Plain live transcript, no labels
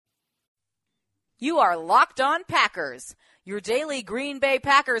You are Locked On Packers, your daily Green Bay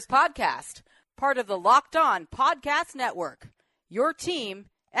Packers podcast, part of the Locked On Podcast Network, your team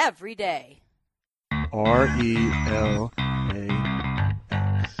every day. RELAX.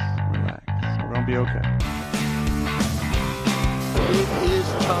 Relax. We're going to be okay. It is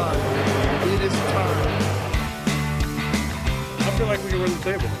time. It is time. I feel like we can run the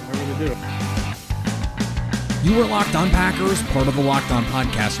table. I really do. You are Locked On Packers, part of the Locked On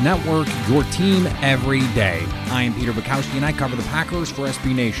Podcast Network, your team every day. I am Peter Bukowski, and I cover the Packers for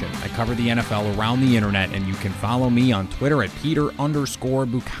SB Nation. I cover the NFL around the internet, and you can follow me on Twitter at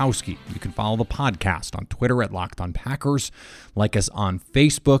Peter_Bukowski. You can follow the podcast on Twitter at Locked On Packers. Like us on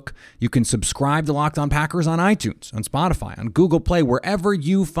Facebook. You can subscribe to Locked On Packers on iTunes, on Spotify, on Google Play. Wherever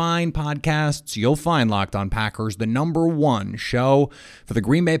you find podcasts, you'll find Locked On Packers, the #1 show for the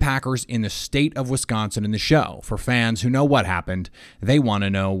Green Bay Packers in the state of Wisconsin. In the show for fans who know what happened, they want to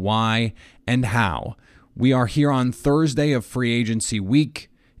know why and how. We are here on Thursday of free agency week,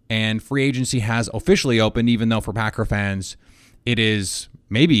 and free agency has officially opened, even though for Packer fans, it is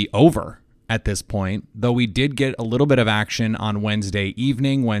maybe over at this point, though we did get a little bit of action on Wednesday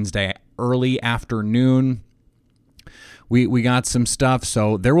evening, Wednesday early afternoon. We got some stuff,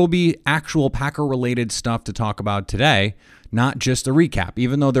 so there will be actual Packer-related stuff to talk about today, not just a recap.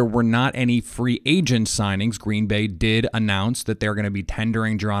 Even though there were not any free agent signings, Green Bay did announce that they're going to be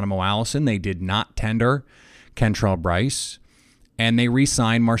tendering Geronimo Allison. They did not tender Kentrell Brice, and they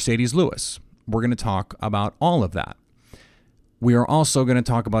re-signed Marcedes Lewis. We're going to talk about all of that. We are also going to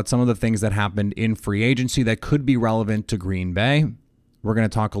talk about some of the things that happened in free agency that could be relevant to Green Bay. We're going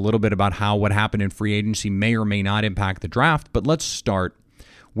to talk a little bit about how what happened in free agency may or may not impact the draft. But let's start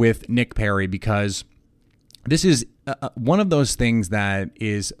with Nick Perry, because this is one of those things that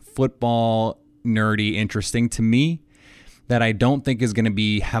is football nerdy interesting to me that I don't think is going to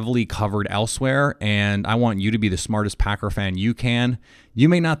be heavily covered elsewhere. And I want you to be the smartest Packer fan you can. You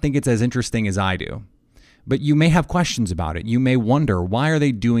may not think it's as interesting as I do, but you may have questions about it. You may wonder, why are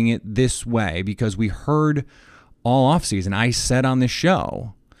they doing it this way? Because we heard all offseason, I said on this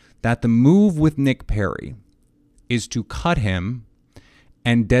show that the move with Nick Perry is to cut him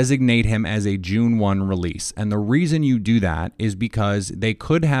and designate him as a June 1 release. And the reason you do that is because they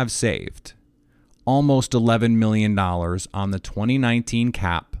could have saved almost $11 million on the 2019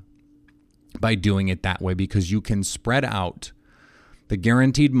 cap by doing it that way, because you can spread out the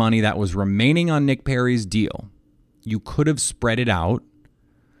guaranteed money that was remaining on Nick Perry's deal. You could have spread it out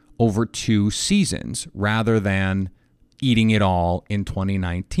over 2 seasons rather than eating it all in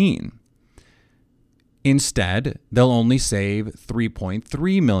 2019. Instead, they'll only save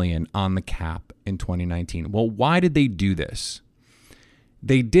 $3.3 million on the cap in 2019. Well, why did they do this?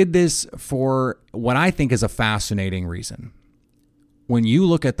 They did this for what I think is a fascinating reason. When you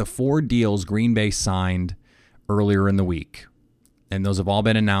look at the 4 deals Green Bay signed earlier in the week, and those have all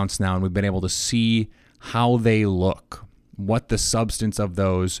been announced now, and we've been able to see how they look, what the substance of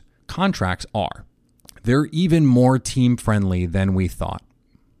those contracts are. They're even more team-friendly than we thought.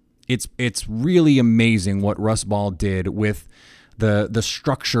 It's really amazing what Russ Ball did with the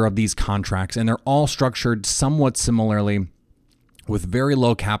structure of these contracts, and they're all structured somewhat similarly with very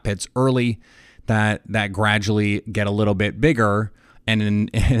low cap hits early that gradually get a little bit bigger, and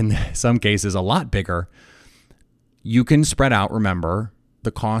in some cases a lot bigger. You can spread out, remember,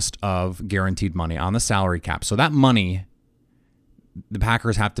 the cost of guaranteed money on the salary cap. So that money the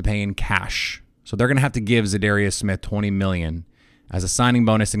Packers have to pay in cash. So they're going to have to give Zadarius Smith $20 million as a signing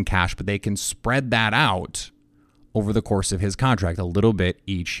bonus in cash, but they can spread that out over the course of his contract a little bit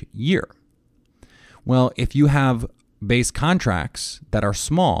each year. Well, if you have base contracts that are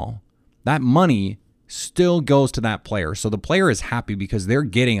small, that money still goes to that player. So the player is happy because they're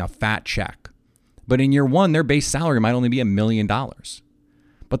getting a fat check. But in year 1, their base salary might only be $1 million.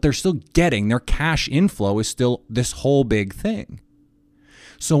 But they're still getting, their cash inflow is still this whole big thing.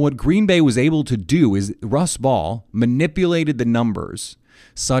 So what Green Bay was able to do is Russ Ball manipulated the numbers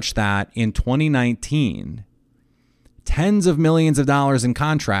such that in 2019, tens of millions of dollars in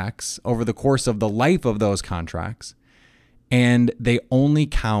contracts over the course of the life of those contracts, and they only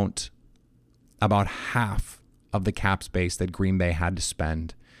count about half of the cap space that Green Bay had to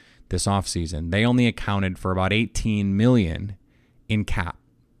spend this offseason. They only accounted for about $18 million in cap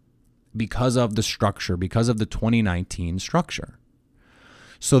because of the structure, because of the 2019 structure.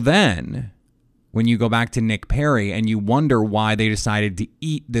 So then when you go back to Nick Perry and you wonder why they decided to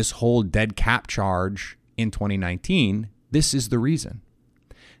eat this whole dead cap charge in 2019, this is the reason.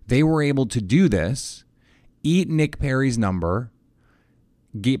 They were able to do this, eat Nick Perry's number,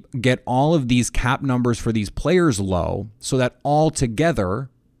 get all of these cap numbers for these players low, so that all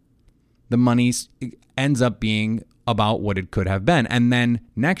together the money ends up being about what it could have been. And then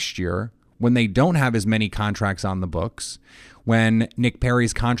next year, when they don't have as many contracts on the books, when Nick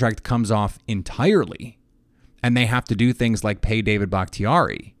Perry's contract comes off entirely and they have to do things like pay David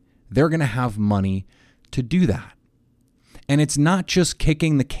Bakhtiari, they're going to have money to do that. And it's not just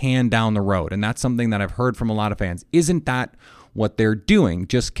kicking the can down the road. And that's something that I've heard from a lot of fans. Isn't that what they're doing?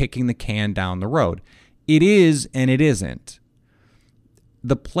 Just kicking the can down the road. It is and it isn't.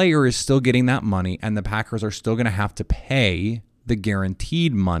 The player is still getting that money, and the Packers are still going to have to pay the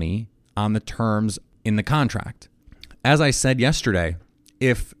guaranteed money on the terms in the contract. As I said yesterday,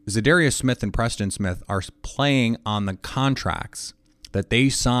 if Za'Darius Smith and Preston Smith are playing on the contracts that they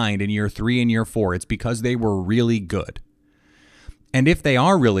signed in year 3 and year 4, it's because they were really good. And if they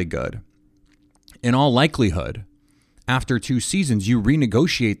are really good, in all likelihood, after 2 seasons, you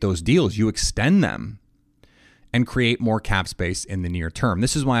renegotiate those deals, you extend them, and create more cap space in the near term.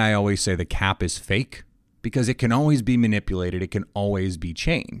 This is why I always say the cap is fake, because it can always be manipulated. It can always be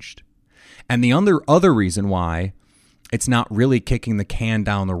changed. And the other reason why it's not really kicking the can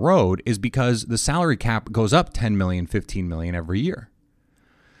down the road is because the salary cap goes up 10 million, 15 million every year.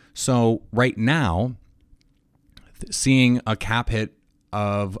 So right now, seeing a cap hit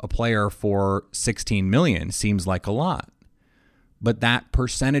of a player for 16 million seems like a lot. But that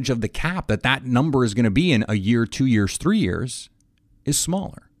percentage of the cap that number is going to be in a year, 2 years, 3 years is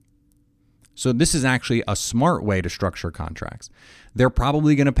smaller. So this is actually a smart way to structure contracts. They're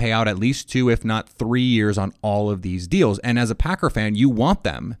probably going to pay out at least 2, if not 3 years on all of these deals. And as a Packer fan, you want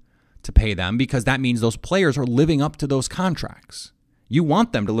them to pay them because that means those players are living up to those contracts. You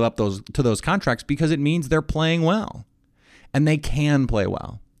want them to live up to those contracts because it means they're playing well. And they can play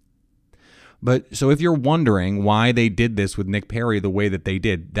well. But so if you're wondering why they did this with Nick Perry the way that they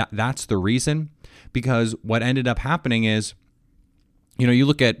did, that's the reason. Because what ended up happening is, you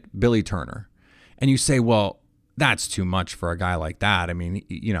look at Billy Turner and you say, well, that's too much for a guy like that. I mean,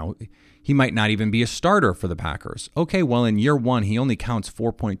 he might not even be a starter for the Packers. Okay, well, in year 1, he only counts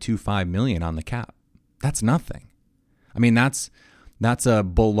 $4.25 million on the cap. That's nothing. I mean, that's a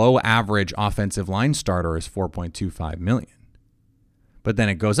below average offensive line starter is $4.25 million. But then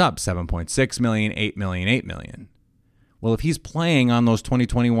it goes up, 7.6 million, 8 million, 8 million. Well, if he's playing on those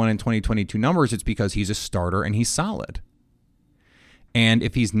 2021 and 2022 numbers, it's because he's a starter and he's solid. And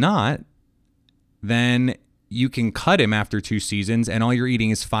if he's not, then you can cut him after 2 seasons and all you're eating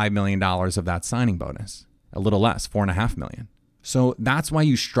is $5 million of that signing bonus. A little less, $4.5 million. So that's why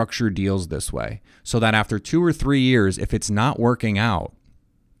you structure deals this way, so that after 2 or 3 years, if it's not working out,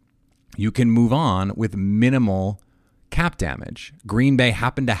 you can move on with minimal cap damage. Green Bay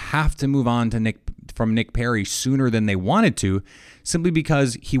happened to have to move on to from Nick Perry sooner than they wanted to, simply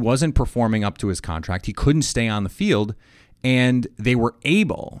because he wasn't performing up to his contract. He couldn't stay on the field, and they were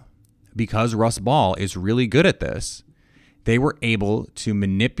able, because Russ Ball is really good at this, they were able to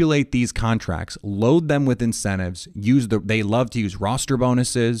manipulate these contracts, load them with incentives, they love to use roster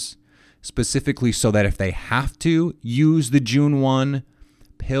bonuses, specifically so that if they have to use the June 1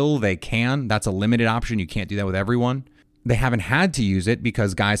 pill, they can. That's a limited option. You can't do that with everyone. They haven't had to use it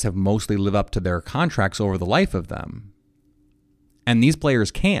because guys have mostly lived up to their contracts over the life of them. And these players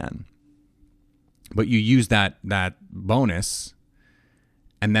can. But you use that bonus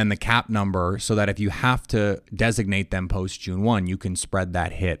and then the cap number so that if you have to designate them post June 1, you can spread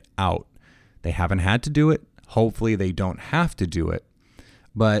that hit out. They haven't had to do it. Hopefully they don't have to do it.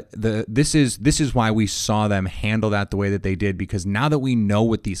 But this is why we saw them handle that the way that they did, because now that we know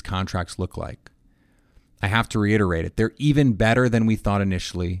what these contracts look like, I have to reiterate it. They're even better than we thought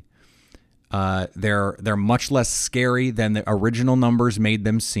initially. They're much less scary than the original numbers made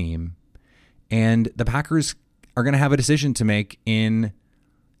them seem. And the Packers are going to have a decision to make in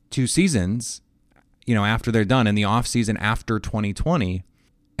 2 seasons, after they're done, in the offseason after 2020,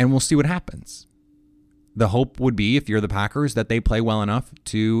 and we'll see what happens. The hope would be, if you're the Packers, that they play well enough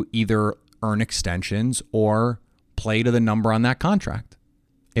to either earn extensions or play to the number on that contract.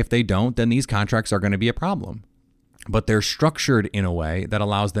 If they don't, then these contracts are going to be a problem. But they're structured in a way that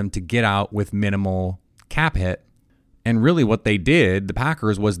allows them to get out with minimal cap hit. And really what they did, the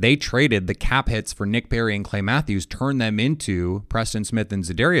Packers, was they traded the cap hits for Nick Perry and Clay Matthews, turned them into Preston Smith and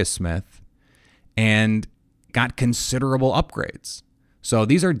Za'Darius Smith, and got considerable upgrades. So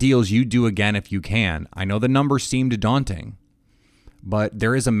these are deals you do again if you can. I know the numbers seemed daunting, but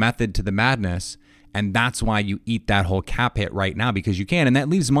there is a method to the madness, and that's why you eat that whole cap hit right now, because you can. And that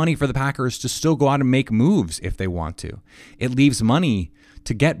leaves money for the Packers to still go out and make moves if they want to. It leaves money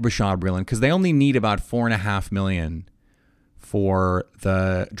to get Bashaud Breeland, because they only need about $4.5 million for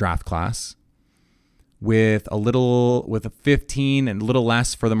the draft class, with a 15 and a little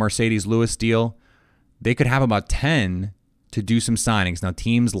less for the Marcedes Lewis deal, they could have about 10 to do some signings. Now,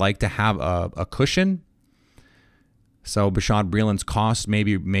 teams like to have a cushion. So Bashaud Breeland's cost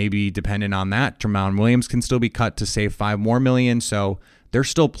maybe dependent on that. Tramon Williams can still be cut to save $5 more. So there's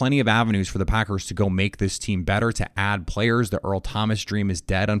still plenty of avenues for the Packers to go make this team better, to add players. The Earl Thomas dream is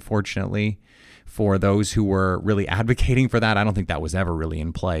dead, unfortunately. For those who were really advocating for that, I don't think that was ever really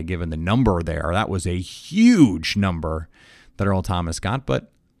in play, given the number there. That was a huge number that Earl Thomas got,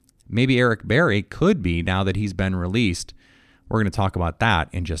 but maybe Eric Berry could be now that he's been released. We're going to talk about that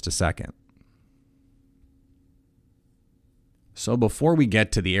in just a second. So before we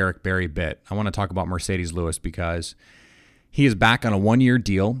get to the Eric Berry bit, I want to talk about Marcedes Lewis because he is back on a one-year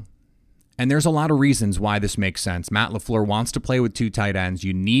deal, and there's a lot of reasons why this makes sense. Matt LaFleur wants to play with two tight ends.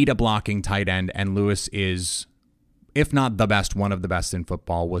 You need a blocking tight end, and Lewis is, if not the best, one of the best in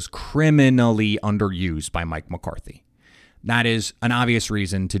football, was criminally underused by Mike McCarthy. That is an obvious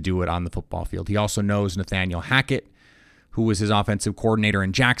reason to do it on the football field. He also knows Nathaniel Hackett, who was his offensive coordinator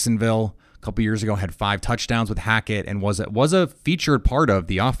in Jacksonville a couple years ago, had 5 touchdowns with Hackett and was a featured part of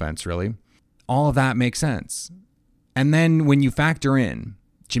the offense, really. All of that makes sense. And then when you factor in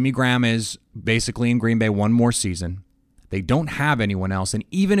Jimmy Graham is basically in Green Bay one more season, they don't have anyone else, and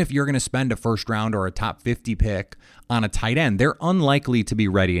even if you're going to spend a first round or a top 50 pick on a tight end, they're unlikely to be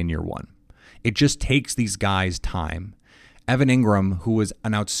ready in year one. It just takes these guys time. Evan Ingram, who was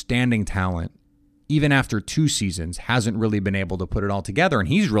an outstanding talent, even after 2 seasons, hasn't really been able to put it all together, and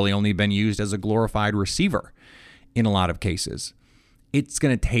he's really only been used as a glorified receiver in a lot of cases. It's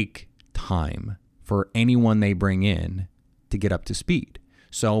going to take time for anyone they bring in to get up to speed.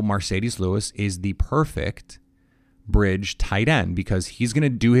 So Marcedes Lewis is the perfect bridge tight end because he's going to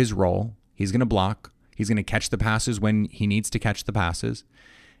do his role. He's going to block. He's going to catch the passes when he needs to catch the passes.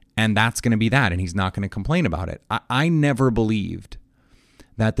 And that's going to be that, and he's not going to complain about it. I never believed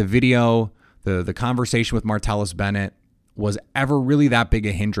that the video, the conversation with Martellus Bennett was ever really that big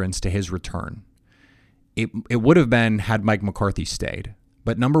a hindrance to his return. It would have been had Mike McCarthy stayed.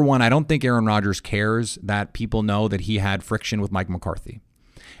 But number one, I don't think Aaron Rodgers cares that people know that he had friction with Mike McCarthy.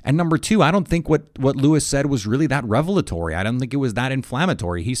 And number two, I don't think what Lewis said was really that revelatory. I don't think it was that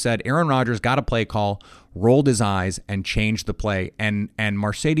inflammatory. He said Aaron Rodgers got a play call, rolled his eyes, and changed the play. And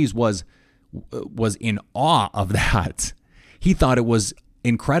Marcedes was in awe of that. He thought it was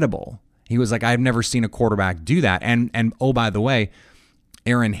incredible. He was like, I've never seen a quarterback do that. And oh, by the way,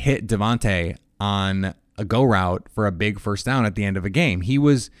 Aaron hit Devontae on a go route for a big first down at the end of a game. He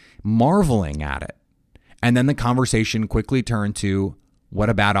was marveling at it. And then the conversation quickly turned to what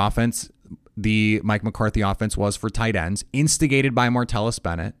a bad offense the Mike McCarthy offense was for tight ends, instigated by Martellus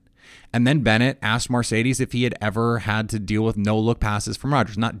Bennett. And then Bennett asked Marcedes if he had ever had to deal with no-look passes from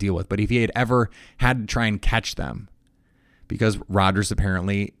Rodgers. Not deal with, but if he had ever had to try and catch them. Because Rodgers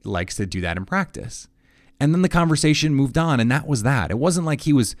apparently likes to do that in practice. And then the conversation moved on, and that was that. It wasn't like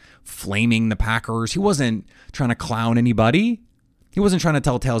he was flaming the Packers. He wasn't trying to clown anybody. He wasn't trying to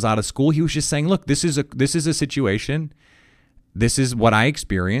tell tales out of school. He was just saying, look, this is a situation. This is what I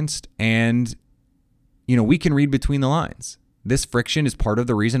experienced, and we can read between the lines. This friction is part of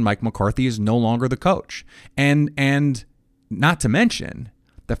the reason Mike McCarthy is no longer the coach. And not to mention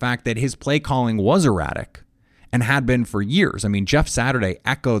the fact that his play calling was erratic and had been for years. I mean, Jeff Saturday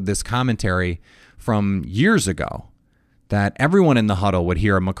echoed this commentary from years ago that everyone in the huddle would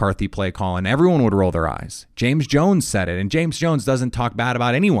hear a McCarthy play call and everyone would roll their eyes. James Jones said it, and James Jones doesn't talk bad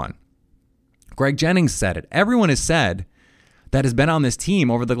about anyone. Greg Jennings said it. Everyone has said that has been on this team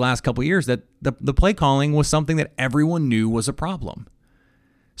over the last couple of years that the play calling was something that everyone knew was a problem.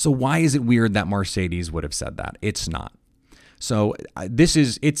 So why is it weird that Marcedes would have said that? It's not. So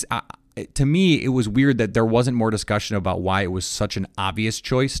to me, it was weird that there wasn't more discussion about why it was such an obvious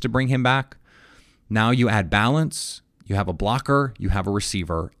choice to bring him back. Now you add balance, you have a blocker, you have a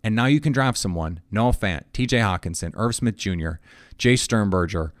receiver, and now you can draft someone, Noah Fant, TJ Hawkinson, Irv Smith Jr., Jay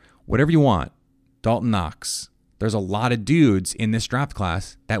Sternberger, whatever you want, Dalton Knox. There's a lot of dudes in this draft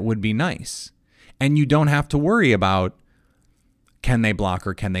class that would be nice. And you don't have to worry about can they block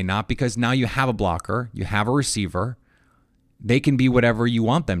or can they not, because now you have a blocker, you have a receiver. They can be whatever you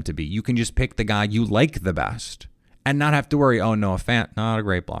want them to be. You can just pick the guy you like the best and not have to worry, oh, Noah Fant, not a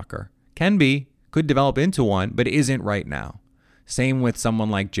great blocker. Can be, could develop into one, but isn't right now. Same with someone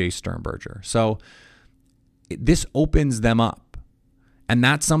like Jay Sternberger. So this opens them up. And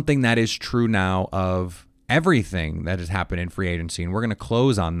that's something that is true now of everything that has happened in free agency, and we're going to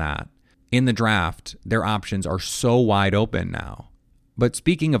close on that. In the draft, their options are so wide open now. But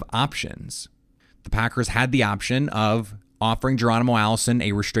speaking of options, the Packers had the option of offering Geronimo Allison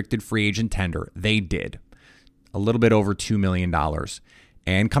a restricted free agent tender. They did. A little bit over $2 million.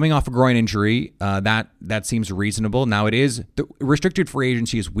 And coming off a groin injury, that seems reasonable. Now, the restricted free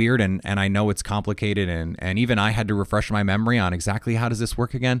agency is weird, and I know it's complicated, and even I had to refresh my memory on exactly how does this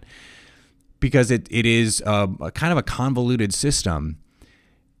work again, because it is a kind of a convoluted system,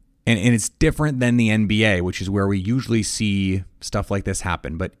 and it's different than the NBA, which is where we usually see stuff like this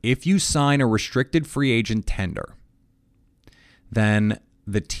happen. But if you sign a restricted free agent tender, then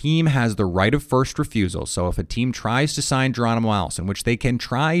the team has the right of first refusal. So if a team tries to sign Geronimo Allison, which they can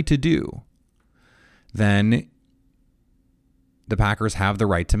try to do, then the Packers have the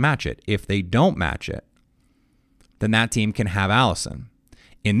right to match it. If they don't match it, then that team can have Allison.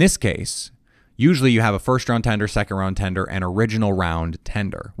 In this case, usually you have a first-round tender, second-round tender, and original round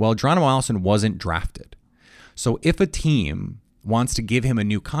tender. Well, Geronimo Allison wasn't drafted. So if a team wants to give him a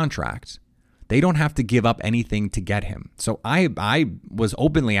new contract, they don't have to give up anything to get him. So I was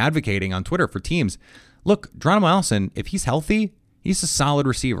openly advocating on Twitter for teams, look, Geronimo Allison, if he's healthy, he's a solid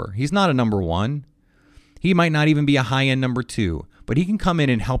receiver. He's not a number one. He might not even be a high-end number two, but he can come in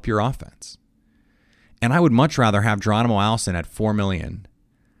and help your offense. And I would much rather have Geronimo Allison at $4 million,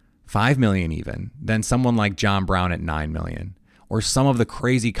 $5 million even, than someone like John Brown at $9 million, or some of the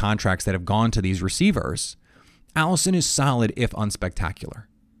crazy contracts that have gone to these receivers. Allison is solid if unspectacular.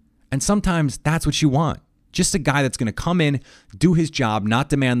 And sometimes that's what you want. Just a guy that's going to come in, do his job, not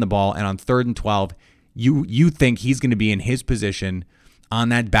demand the ball, and on 3rd and 12, you think he's going to be in his position on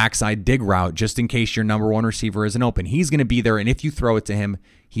that backside dig route just in case your number one receiver isn't open. He's going to be there, and if you throw it to him,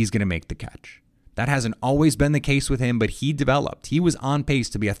 he's going to make the catch. That hasn't always been the case with him, but he developed. He was on pace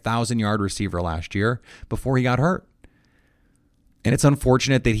to be a 1,000-yard receiver last year before he got hurt. And it's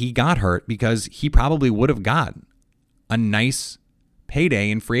unfortunate that he got hurt because he probably would have gotten a nice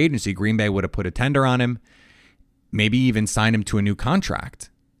payday in free agency. Green Bay would have put a tender on him, maybe even signed him to a new contract.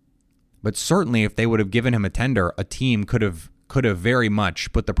 But certainly if they would have given him a tender, a team could have very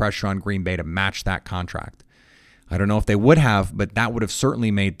much put the pressure on Green Bay to match that contract. I don't know if they would have, but that would have certainly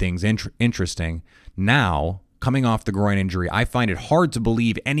made things interesting. Now, coming off the groin injury, I find it hard to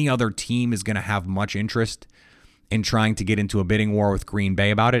believe any other team is going to have much interest in trying to get into a bidding war with Green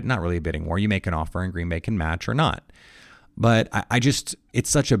Bay about it. Not really a bidding war. You make an offer and Green Bay can match or not. But it's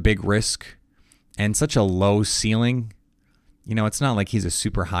such a big risk and such a low ceiling. You know, it's not like he's a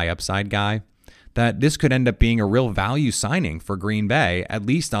super high upside guy, that this could end up being a real value signing for Green Bay, at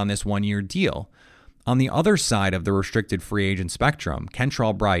least on this 1-year deal. On the other side of the restricted free agent spectrum,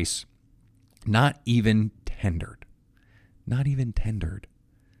 Kentrell Brice, not even tendered. Not even tendered.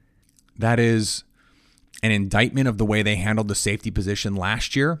 That is an indictment of the way they handled the safety position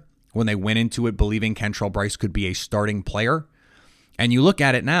last year, when they went into it believing Kentrell Brice could be a starting player. And you look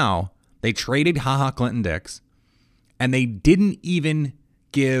at it now, they traded HaHa Clinton-Dix, and they didn't even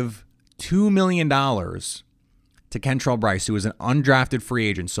give $2 million to Kentrell Brice, who is an undrafted free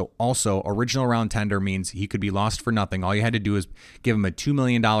agent. So also, original round tender means he could be lost for nothing. All you had to do is give him a $2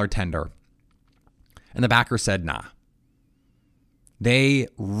 million tender. And the Packers said, nah. They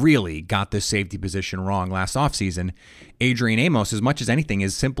really got this safety position wrong last offseason. Adrian Amos, as much as anything,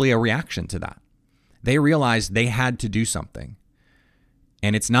 is simply a reaction to that. They realized they had to do something.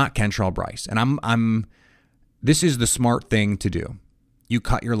 And it's not Kentrell Brice. And this is the smart thing to do. You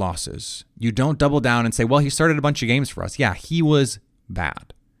cut your losses. You don't double down and say, well, he started a bunch of games for us. Yeah, he was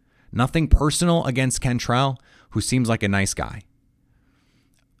bad. Nothing personal against Kentrell, who seems like a nice guy.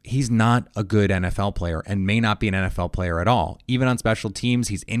 He's not a good NFL player and may not be an NFL player at all. Even on special teams,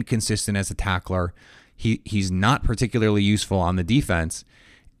 he's inconsistent as a tackler. He's not particularly useful on the defense.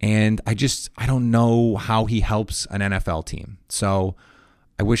 And I don't know how he helps an NFL team. So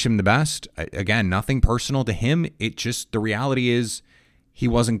I wish him the best. Again, nothing personal to him. The reality is he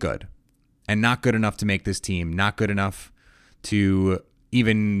wasn't good and not good enough to make this team, not good enough to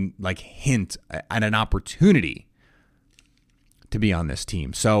even hint at an opportunity to be on this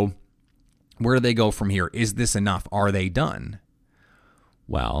team. So where do they go from here? Is this enough? Are they done?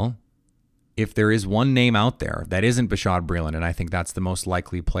 Well, if there is one name out there that isn't Bashaud Breeland, and I think that's the most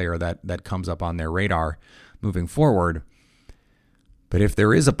likely player that comes up on their radar moving forward, but if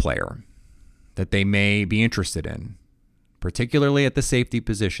there is a player that they may be interested in, particularly at the safety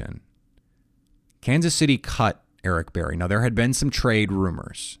position, Kansas City cut Eric Berry. Now, there had been some trade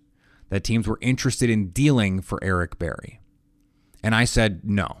rumors that teams were interested in dealing for Eric Berry. And I said,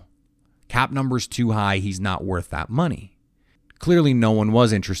 no, cap number's too high. He's not worth that money. Clearly, no one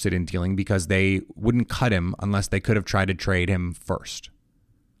was interested in dealing because they wouldn't cut him unless they could have tried to trade him first.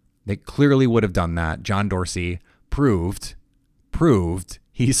 They clearly would have done that. John Dorsey proved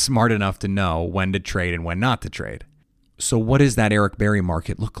he's smart enough to know when to trade and when not to trade. So what does that Eric Berry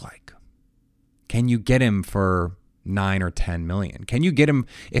market look like? Can you get him for 9 or 10 million? Can you get him,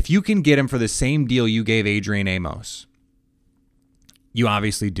 if you can get him for the same deal you gave Adrian Amos, you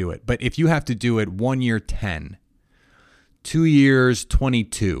obviously do it. But if you have to do it 1 year 10, 2 years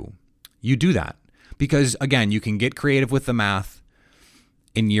 22, you do that. Because again, you can get creative with the math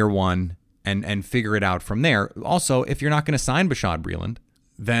in year one and figure it out from there. Also, if you're not going to sign Bashaud Breeland,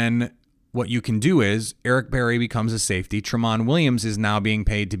 then what you can do is Eric Berry becomes a safety. Tramon Williams is now being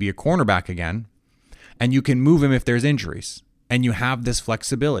paid to be a cornerback again. And you can move him if there's injuries. And you have this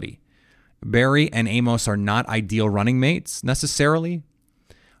flexibility. Berry and Amos are not ideal running mates necessarily.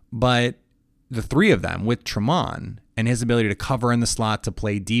 But the three of them with Tramon and his ability to cover in the slot, to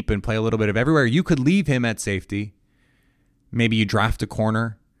play deep and play a little bit of everywhere, you could leave him at safety. Maybe you draft a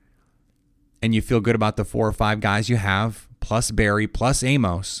corner and you feel good about the 4 or 5 guys you have, plus Berry, plus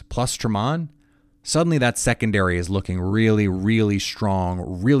Amos, plus Tramon. Suddenly that secondary is looking really, really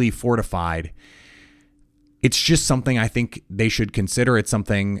strong, really fortified. It's just something I think they should consider. It's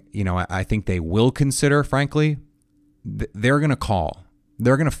something, I think they will consider, frankly. They're going to call.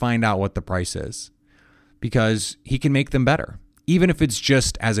 They're going to find out what the price is because he can make them better. Even if it's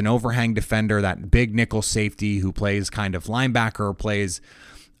just as an overhang defender, that big nickel safety who plays kind of linebacker, plays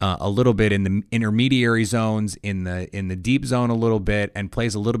a little bit in the intermediary zones, in the deep zone a little bit, and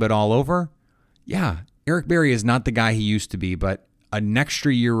plays a little bit all over. Yeah, Eric Berry is not the guy he used to be, but an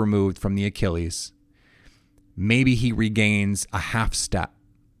extra year removed from the Achilles, maybe he regains a half step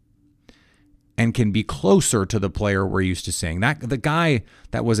and can be closer to the player we're used to seeing. That the guy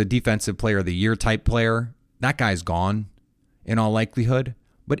that was a defensive player of the year type player, that guy's gone in all likelihood.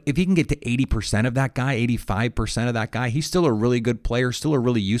 But if he can get to 80% of that guy, 85% of that guy, he's still a really good player, still a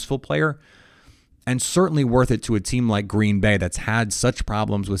really useful player, and certainly worth it to a team like Green Bay that's had such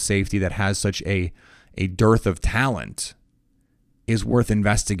problems with safety, that has such a dearth of talent, is worth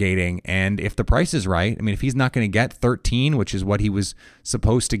investigating. And if the price is right, I mean, if he's not going to get 13, which is what he was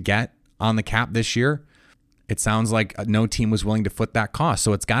supposed to get on the cap this year, it sounds like no team was willing to foot that cost.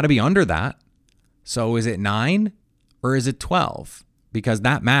 So it's got to be under that. So is it 9 or is it 12? Because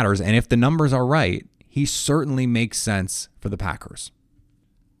that matters. And if the numbers are right, he certainly makes sense for the Packers.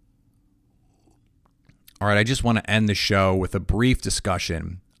 All right, I just want to end the show with a brief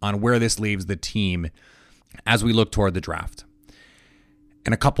discussion on where this leaves the team as we look toward the draft.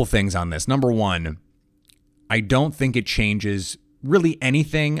 And a couple things on this. Number one, I don't think it changes really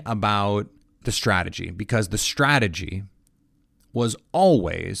anything about the strategy, because the strategy was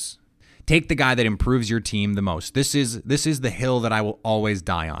always take the guy that improves your team the most. This is the hill that I will always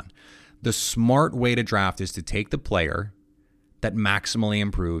die on. The smart way to draft is to take the player that maximally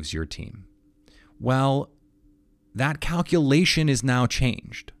improves your team. Well, that calculation is now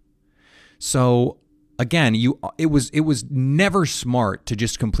changed. So again, it was never smart to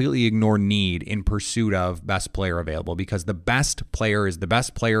just completely ignore need in pursuit of best player available, because the best player is the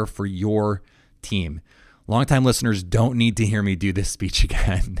best player for your team. Longtime listeners don't need to hear me do this speech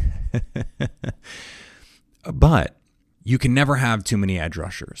again. But you can never have too many edge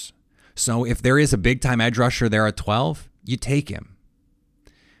rushers. So if there is a big-time edge rusher there at 12, you take him.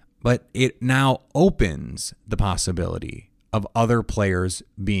 But it now opens the possibility of other players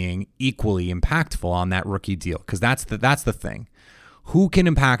being equally impactful on that rookie deal, because that's the thing. Who can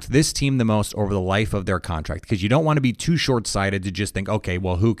impact this team the most over the life of their contract? Because you don't want to be too short-sighted to just think, okay,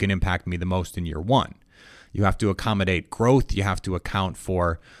 well, who can impact me the most in year one? You have to accommodate growth. You have to account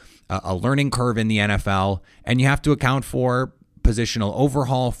for a learning curve in the NFL, and you have to account for positional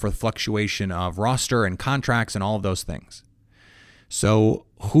overhaul, for fluctuation of roster and contracts and all of those things. So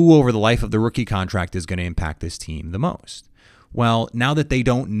who over the life of the rookie contract is going to impact this team the most? Well, now that they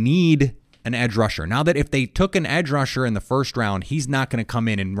don't need an edge rusher, now that if they took an edge rusher in the first round, he's not going to come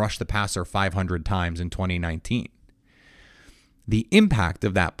in and rush the passer 500 times in 2019. The impact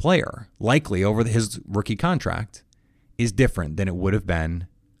of that player, likely over his rookie contract, is different than it would have been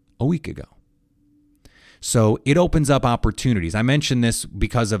a week ago. So it opens up opportunities. I mentioned this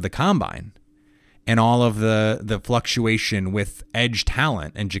because of the combine and all of the fluctuation with edge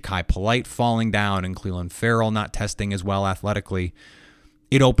talent and Ja'Kai Polite falling down and Clelin Ferrell not testing as well athletically.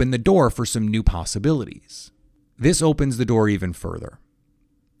 It opened the door for some new possibilities. This opens the door even further.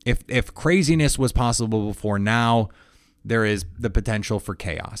 If craziness was possible before, now there is the potential for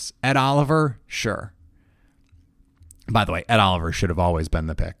chaos. Ed Oliver, sure. By the way, Ed Oliver should have always been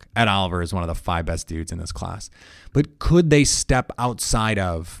the pick. Ed Oliver is one of the 5 best dudes in this class. But could they step outside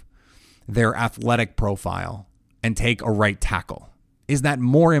of their athletic profile and take a right tackle? Is that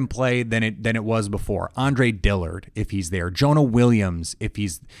more in play than it was before? Andre Dillard, if he's there. Jonah Williams, if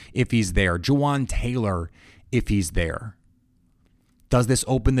he's there. Juwan Taylor, if he's there? Does this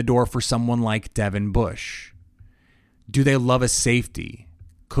open the door for someone like Devin Bush? Do they love a safety?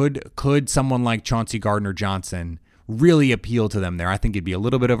 Could someone like Chauncey Gardner-Johnson really appeal to them there? I think it'd be a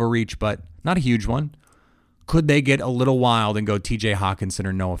little bit of a reach, but not a huge one. Could they get a little wild and go TJ Hawkinson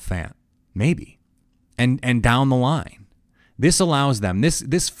or Noah Fant? Maybe. And down the line. This allows them,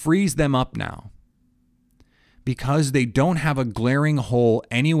 this frees them up now because they don't have a glaring hole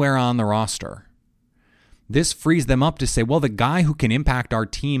anywhere on the roster. This frees them up to say, well, the guy who can impact our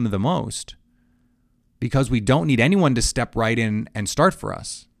team the most, because we don't need anyone to step right in and start for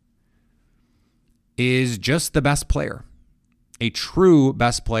us, is just the best player, a true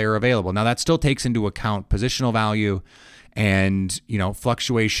best player available. Now, that still takes into account positional value and,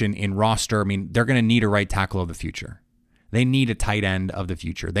 fluctuation in roster. I mean, they're going to need a right tackle of the future. They need a tight end of the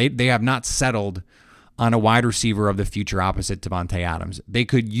future. They have not settled on a wide receiver of the future opposite Davante Adams. They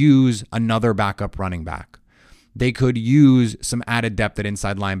could use another backup running back. They could use some added depth at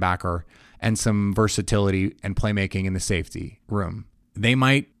inside linebacker and some versatility and playmaking in the safety room. They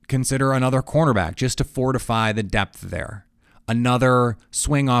might consider another cornerback just to fortify the depth there. Another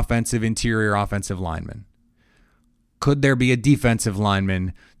swing offensive, interior offensive lineman. Could there be a defensive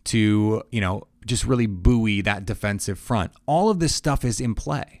lineman to, just really buoy that defensive front? All of this stuff is in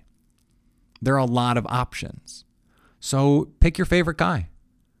play. There are a lot of options. So pick your favorite guy.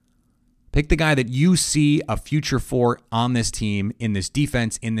 Pick the guy that you see a future for on this team, in this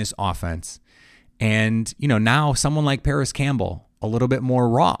defense, in this offense. And, now someone like Paris Campbell, a little bit more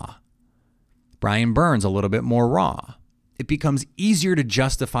raw. Brian Burns, a little bit more raw. It becomes easier to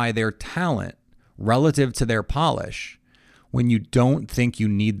justify their talent relative to their polish when you don't think you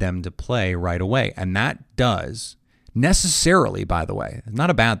need them to play right away. And that does necessarily, by the way, not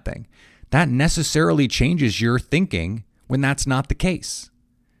a bad thing, that necessarily changes your thinking when that's not the case.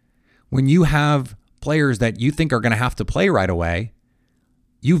 When you have players that you think are going to have to play right away,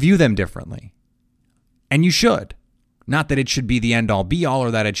 you view them differently. And you should. Not that it should be the end-all be-all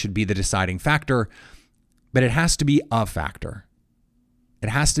or that it should be the deciding factor, but it has to be a factor. It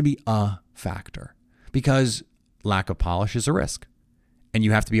has to be a factor because lack of polish is a risk. And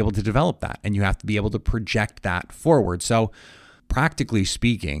you have to be able to develop that, and you have to be able to project that forward. So practically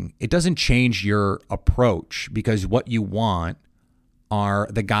speaking, it doesn't change your approach because what you want are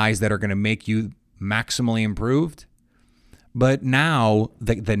the guys that are going to make you maximally improved. But now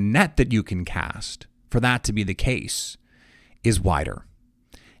the net that you can cast for that to be the case is wider.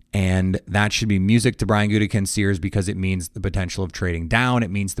 And that should be music to Brian Gutekunst's ears because it means the potential of trading down. It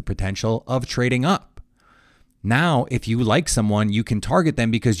means the potential of trading up. Now, if you like someone, you can target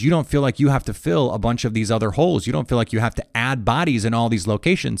them because you don't feel like you have to fill a bunch of these other holes. You don't feel like you have to add bodies in all these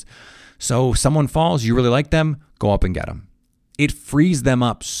locations. So someone falls, you really like them, go up and get them. It frees them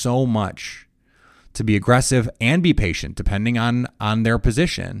up so much to be aggressive and be patient, depending on their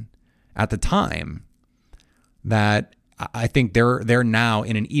position at the time, that I think they're now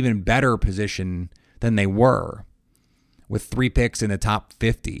in an even better position than they were with 3 picks in the top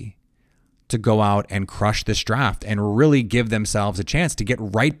 50 to go out and crush this draft and really give themselves a chance to get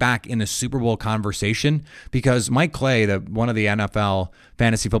right back in the Super Bowl conversation. Because Mike Clay, one of the NFL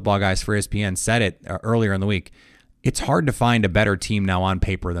fantasy football guys for ESPN, said it earlier in the week. It's hard to find a better team now on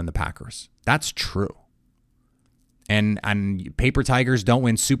paper than the Packers. That's true. And paper tigers don't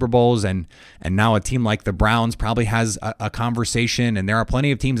win Super Bowls, and now a team like the Browns probably has a conversation, and there are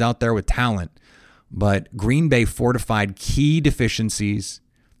plenty of teams out there with talent. But Green Bay fortified key deficiencies.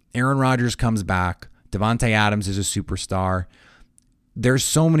 Aaron Rodgers comes back. Davante Adams is a superstar. There's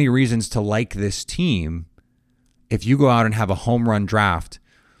so many reasons to like this team. If you go out and have a home run draft,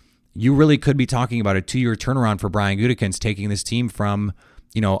 you really could be talking about a 2-year turnaround for Brian Gutekunst, taking this team from,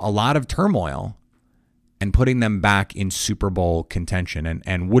 a lot of turmoil and putting them back in Super Bowl contention.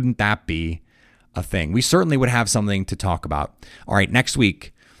 And wouldn't that be a thing? We certainly would have something to talk about. All right, next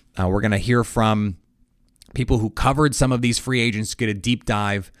week, we're going to hear from people who covered some of these free agents, get a deep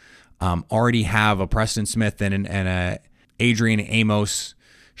dive, already have a Preston Smith and a Adrian Amos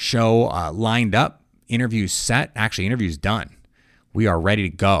show lined up, interviews set, actually interviews done. We are ready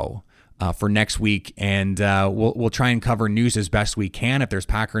to go for next week, and we'll try and cover news as best we can. If there's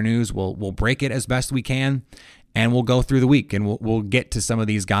Packer news, we'll break it as best we can, and we'll go through the week, and we'll get to some of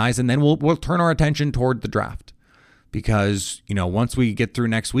these guys, and then we'll turn our attention toward the draft because once we get through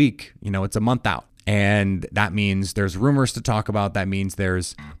next week, it's a month out, and that means there's rumors to talk about. That means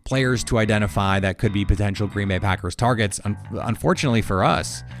there's players to identify that could be potential Green Bay Packers targets. Unfortunately for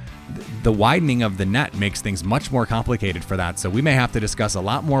us, the widening of the net makes things much more complicated for that. So we may have to discuss a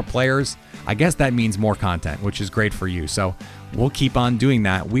lot more players. I guess that means more content, which is great for you. So we'll keep on doing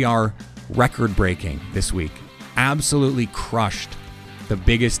that. We are record-breaking this week. Absolutely crushed the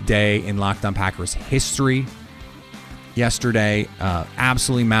biggest day in Locked On Packers history yesterday.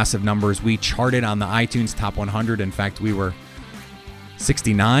 Absolutely massive numbers. We charted on the iTunes Top 100. In fact, we were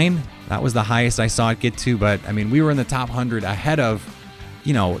 69. That was the highest I saw it get to. But, I mean, we were in the top 100 ahead of,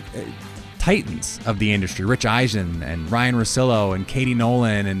 titans of the industry. Rich Eisen and Ryan Russillo and Katie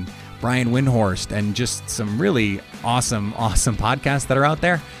Nolan and Brian Windhorst, and just some really awesome podcasts that are out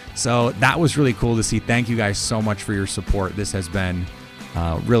there. So that was really cool to see. Thank you guys so much for your support. This has been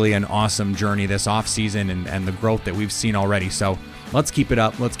really an awesome journey this offseason and the growth that we've seen already. So let's keep it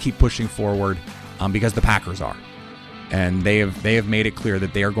up. Let's keep pushing forward because the Packers are. And they have made it clear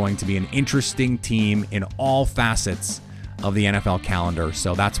that they are going to be an interesting team in all facets of the NFL calendar.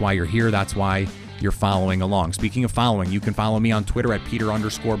 So that's why you're here. That's why you're following along. Speaking of following, you can follow me on Twitter at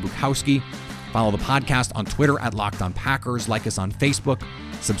Peter_Bukowski. Follow the podcast on Twitter at Locked On Packers. Like us on Facebook.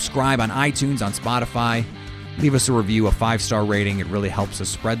 Subscribe on iTunes, on Spotify. Leave us a review, a 5-star rating. It really helps us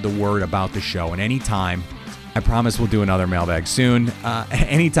spread the word about the show. And anytime, I promise we'll do another mailbag soon.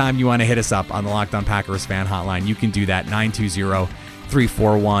 Anytime you want to hit us up on the Locked On Packers fan hotline, you can do that,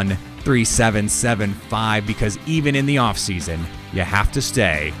 920-341-3775, because even in the offseason, you have to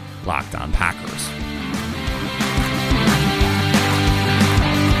stay Locked On Packers.